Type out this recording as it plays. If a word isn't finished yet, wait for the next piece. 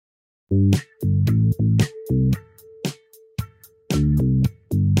Hey,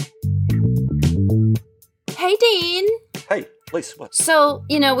 Dean. Hey, Lisa, what? So,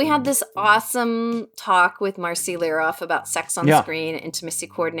 we had this awesome talk with Marcy Liroff about sex on screen, intimacy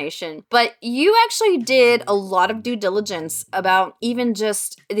coordination, but you actually did a lot of due diligence about even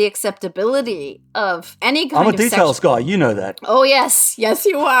just the acceptability of any kind of I'm a details guy, you know that. Oh, yes. Yes,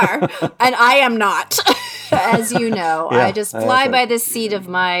 you are. And I am not, as you know. Yeah, I just fly by the seat of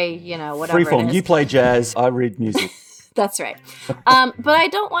my, whatever Freeform. it is. You play jazz, I read music. That's right. But I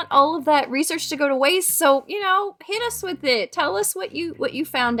don't want all of that research to go to waste. So, hit us with it. Tell us what you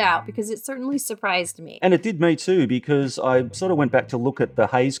found out, because it certainly surprised me. And it did me too, because I sort of went back to look at the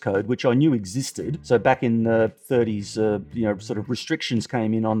Hays Code, which I knew existed. So back in the 30s, sort of restrictions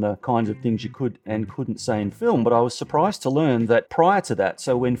came in on the kinds of things you could and couldn't say in film. But I was surprised to learn that prior to that,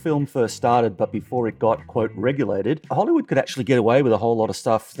 so when film first started, but before it got, quote, regulated, Hollywood could actually get away with a whole lot of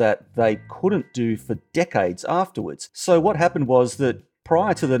stuff that they couldn't do for decades afterwards. So what happened was that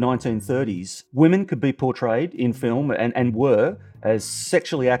prior to the 1930s, women could be portrayed in film and were as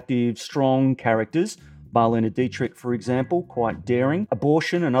sexually active, strong characters. Marlene Dietrich, for example, quite daring.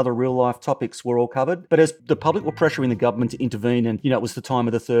 Abortion and other real-life topics were all covered. But as the public were pressuring the government to intervene, and, it was the time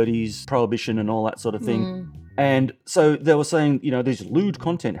of the 30s, prohibition and all that sort of thing. And so they were saying, this lewd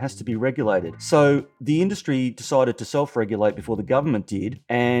content has to be regulated. So the industry decided to self-regulate before the government did.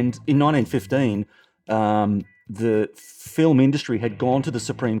 And in 1915, the film industry had gone to the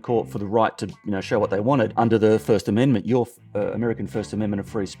Supreme Court for the right to, show what they wanted under the First Amendment, your American First Amendment of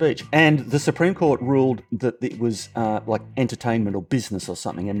free speech. And the Supreme Court ruled that it was like entertainment or business or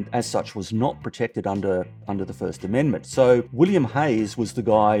something, and as such was not protected under the First Amendment. So William Hays was the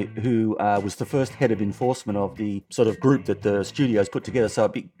guy who was the first head of enforcement of the sort of group that the studios put together. So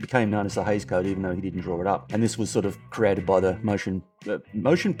it became known as the Hays Code, even though he didn't draw it up. And this was sort of created by the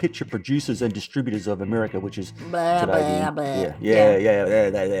Motion Picture Producers and Distributors of America, which is today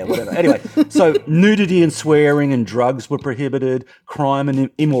whatever. Anyway, so nudity and swearing and drugs were prohibited. Crime and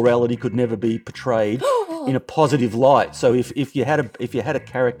immorality could never be portrayed in a positive light. So if you had a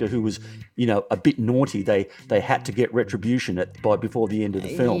character who was, a bit naughty, they had to get retribution before the end of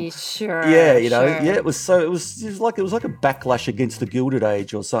the film. Sure. Yeah, it was like a backlash against the Gilded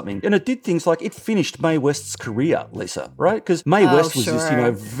Age or something. And it did things like it finished Mae West's career, Lisa, right? Because Mae West was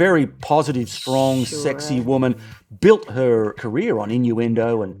this, very positive, strong, sexy woman, built her career on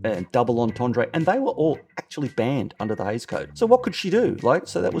innuendo and double entendre, and they were all actually banned under the Hays Code. So what could she do?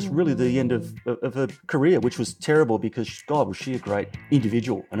 So that was really the end of her career, which was terrible because, God, was she a great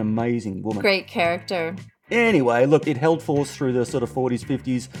individual, an amazing woman. Great character. Anyway, look, it held forth through the sort of 40s,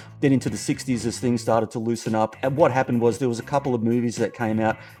 50s, then into the 60s as things started to loosen up. And what happened was there was a couple of movies that came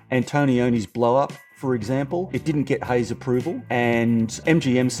out. Antonioni's Blow Up, for example, it didn't get Hays approval, and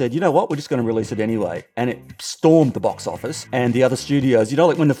MGM said, you know what, we're just going to release it anyway. And it stormed the box office, and the other studios,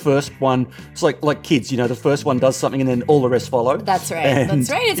 like when the first one, it's like kids, the first one does something and then all the rest follow. That's right.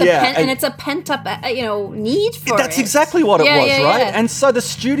 It's a pent-up, need for it. That's exactly what it was, right? Yeah. And so the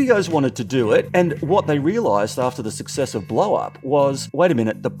studios wanted to do it, and what they realized after the success of Blow Up was, wait a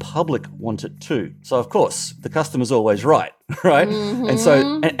minute, the public want it too. So, of course, the customer's always right. Right? Mm-hmm. And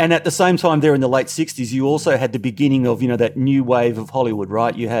so, and at the same time there in the late 60s, you also had the beginning of, that new wave of Hollywood,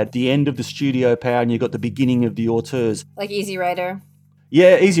 right? You had the end of the studio power and you got the beginning of the auteurs. Like Easy Rider.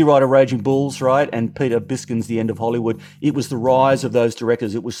 Yeah, Easy Rider, Raging Bulls, right? And Peter Biskin's The End of Hollywood. It was the rise of those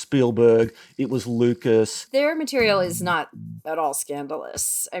directors. It was Spielberg. It was Lucas. Their material is not at all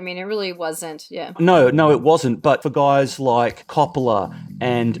scandalous. I mean, it really wasn't, yeah. No, it wasn't. But for guys like Coppola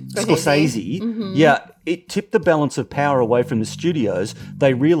and Scorsese, it tipped the balance of power away from the studios.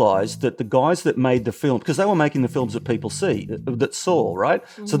 They realised that the guys that made the film, because they were making the films that people that saw, right?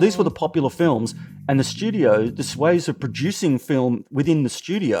 Mm-hmm. So these were the popular films, and the studio, this ways of producing film within the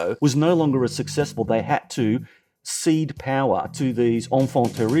studio was no longer as successful. They had to cede power to these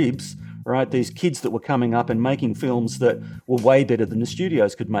enfants terribles, right? These kids that were coming up and making films that were way better than the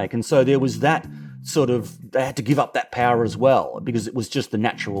studios could make. And so there was that they had to give up that power as well because it was just the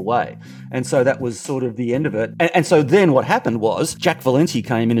natural way. And so that was sort of the end of it. And so then what happened was Jack Valenti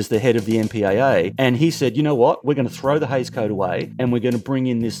came in as the head of the MPAA, and he said, you know what, we're going to throw the Hays Code away and we're going to bring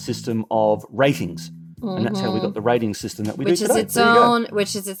in this system of ratings. Mm-hmm. And that's how we got the rating system that we do today.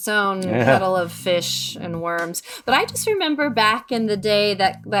 Which is its own kettle of fish and worms. But I just remember back in the day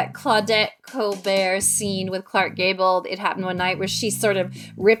that Claudette Colbert scene with Clark Gable, it happened one night where she sort of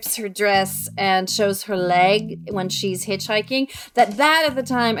rips her dress and shows her leg when she's hitchhiking. That at the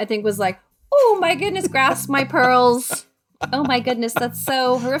time I think was like, oh my goodness, grasp my pearls. Oh my goodness, that's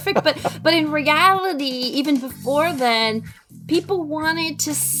so horrific. But in reality, even before then, people wanted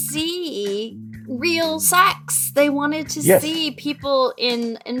to see real sex. They wanted to Yes. see people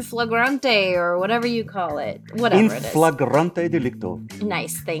in flagrante or whatever you call it. Whatever In it is. flagrante delicto.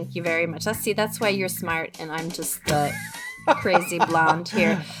 Nice, thank you very much. That's why you're smart and I'm just the crazy blonde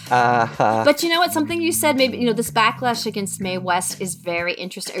here. But you know what? Something you said, maybe, this backlash against Mae West is very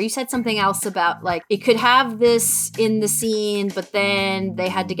interesting. Or you said something else about, like, it could have this in the scene, but then they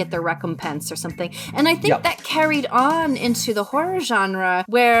had to get their recompense or something. And I think that carried on into the horror genre,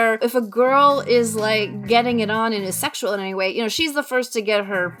 where if a girl is, like, getting it on and is sexual in any way, she's the first to get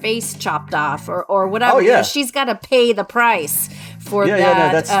her face chopped off or whatever. Oh, yeah. She's got to pay the price for that. Yeah,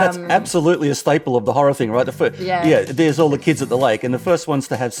 no, that's absolutely a staple of the horror thing, right? There's all the kids at the lake, and the first ones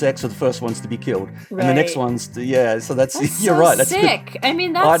to have sex are the first ones to be killed, and the next ones to, so that's you're so right. That's sick. I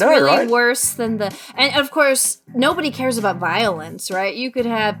mean, that's really worse than and of course, nobody cares about violence, right? You could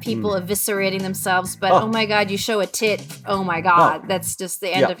have people eviscerating themselves, but oh my God, you show a tit, oh my God, that's just the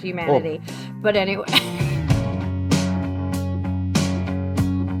end of humanity. But anyway.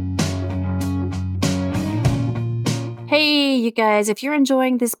 Hey, you guys, if you're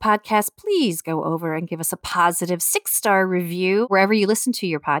enjoying this podcast, please go over and give us a positive 6-star review wherever you listen to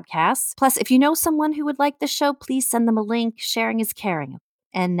your podcasts. Plus, if you know someone who would like the show, please send them a link. Sharing is caring.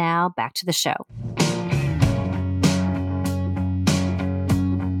 And now back to the show.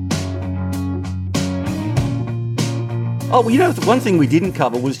 Oh, well, the one thing we didn't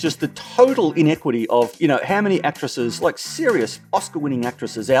cover was just the total inequity of, how many actresses, like serious Oscar-winning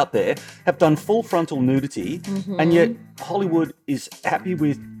actresses out there, have done full frontal nudity, and yet Hollywood is happy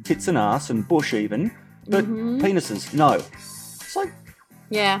with tits and ass and bush even, but penises, no. It's like,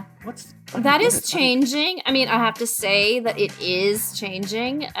 yeah. That is changing. I mean, I have to say that it is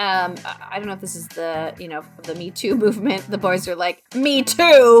changing. I don't know if this is the Me Too movement. The boys are like, Me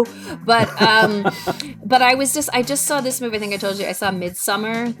Too. But I just saw this movie. I think I told you I saw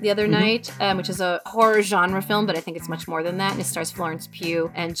Midsummer the other night, which is a horror genre film, but I think it's much more than that. And it stars Florence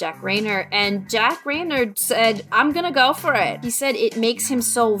Pugh and Jack Reynor. And Jack Reynor said, I'm going to go for it. He said it makes him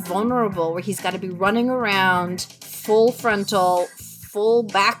so vulnerable where he's got to be running around full frontal, full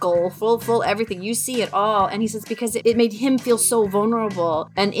backle, full everything. You see it all. And he says because it made him feel so vulnerable.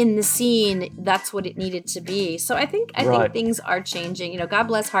 And in the scene, that's what it needed to be. So I think things are changing. God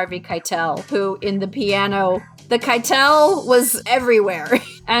bless Harvey Keitel, who in The Piano, the Keitel was everywhere.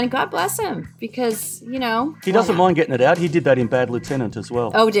 And God bless him because, He doesn't mind getting it out. He did that in Bad Lieutenant as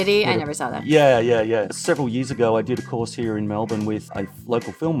well. Oh, did he? I never saw that. Yeah. Several years ago, I did a course here in Melbourne with a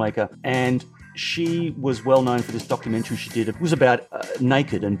local filmmaker, and she was well known for this documentary she did. It was about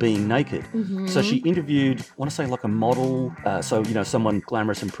naked and being naked. So she interviewed, I want to say like a model, someone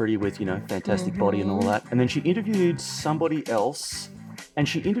glamorous and pretty with, fantastic body and all that. And then she interviewed somebody else, and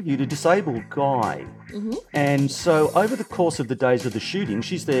she interviewed a disabled guy. And so over the course of the days of the shooting,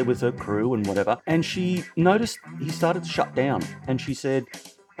 she's there with her crew and whatever, and she noticed he started to shut down. And she said,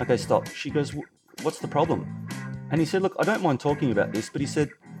 okay, stop. She goes, what's the problem? And he said, look, I don't mind talking about this, but he said,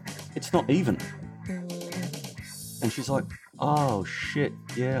 it's not even. And she's like, oh shit,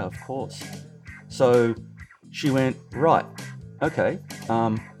 yeah, of course. So she went, right, okay,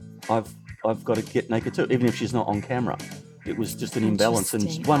 I've got to get naked too, even if she's not on camera. It was just an imbalance, and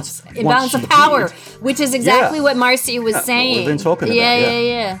imbalance of power, which is exactly what Marcy was saying. We've been talking about.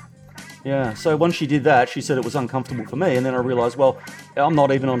 Yeah. Yeah, so once she did that, she said it was uncomfortable for me, and then I realised, well, I'm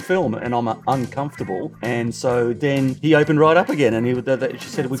not even on film, and I'm uncomfortable, and so then he opened right up again, and she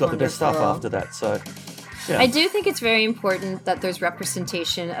said we got the best stuff after that, so... Yeah. I do think it's very important that there's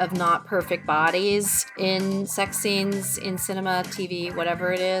representation of not perfect bodies in sex scenes, in cinema, TV,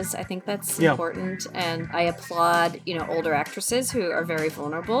 whatever it is. I think that's important. And I applaud, older actresses who are very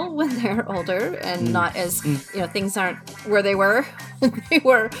vulnerable when they're older and not as, things aren't where they were when they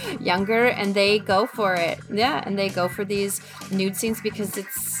were younger, and they go for it. Yeah, and they go for these nude scenes because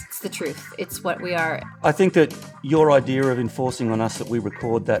it's the truth. It's what we are. I think that your idea of enforcing on us that we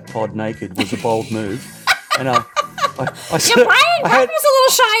record that pod naked was a bold move. And Brian was a little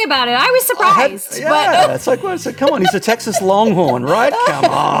shy about it. I was surprised. It's like, well, so come on, he's a Texas Longhorn, right? Come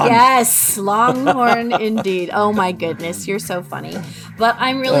on. Yes, Longhorn indeed. Oh my goodness, you're so funny. But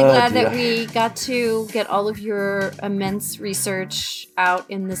I'm really glad that we got to get all of your immense research out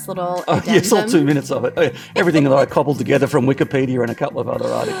in this little addendum. Yes, all 2 minutes of it. Everything that I cobbled together from Wikipedia and a couple of other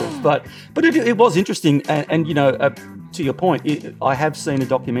articles. But it was interesting. And to your point, I have seen a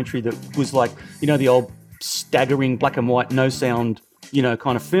documentary that was like, the old staggering black and white, no sound,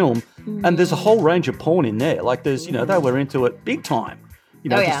 kind of film. And there's a whole range of porn in there. Like there's, they were into it big time. You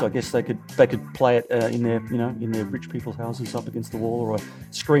know, Oh, just yeah. I guess they could play it in their rich people's houses up against the wall or a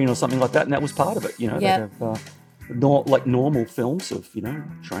screen or something like that, and that was part of it. You know, Yep. they'd have like normal films of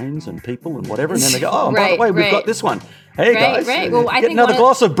trains and people and whatever, and then they go, oh, and by the Right, way, we've right. got this one. Hey guys, Right. Well, I get think another one of-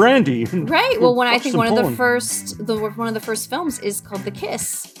 glass of brandy. Right. Well, when I Watch think some one of porn. the first films is called The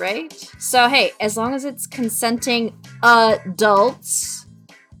Kiss, right? So hey, as long as it's consenting adults,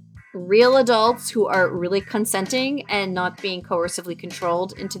 real adults who are really consenting and not being coercively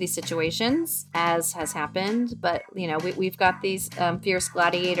controlled into these situations, as has happened. But we've got these fierce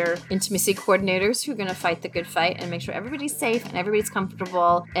gladiator intimacy coordinators who are going to fight the good fight and make sure everybody's safe and everybody's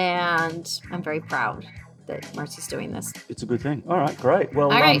comfortable. And I'm very proud that Marcy's doing this. It's a good thing. All right, great. Well,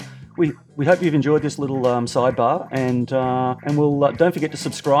 All right. We hope you've enjoyed this little sidebar, and we'll don't forget to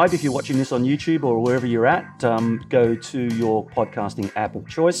subscribe if you're watching this on YouTube or wherever you're at. Go to your podcasting app of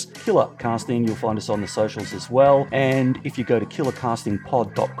choice, Killer Casting. You'll find us on the socials as well. And if you go to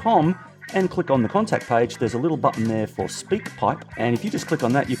killercastingpod.com and click on the contact page, there's a little button there for SpeakPipe, and if you just click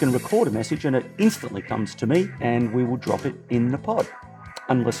on that, you can record a message, and it instantly comes to me, and we will drop it in the pod.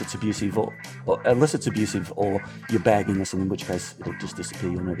 Unless it's abusive or you're bagging us, and in which case it'll just disappear.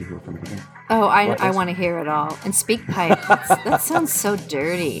 You'll never hear from it again. Oh, Right, I yes. want to hear it all. And SpeakPipe, that sounds so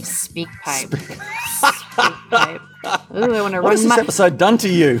dirty. SpeakPipe. SpeakPipe. Ooh, I want to What has run this my episode done to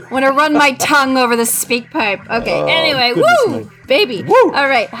you? my tongue over the SpeakPipe. Okay. Anyway, goodness woo, me. baby. Woo! All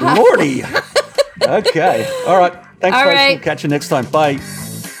right. Lordy. Okay. All right. Thanks, All folks. right. We'll catch you next time. Bye.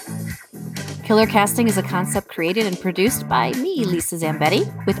 Killer Casting is a concept created and produced by me, Lisa Zambetti,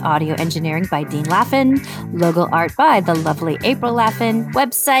 with audio engineering by Dean Laffin, logo art by the lovely April Laffin,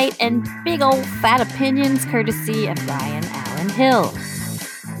 website and big old fat opinions courtesy of Ryan Allen Hill.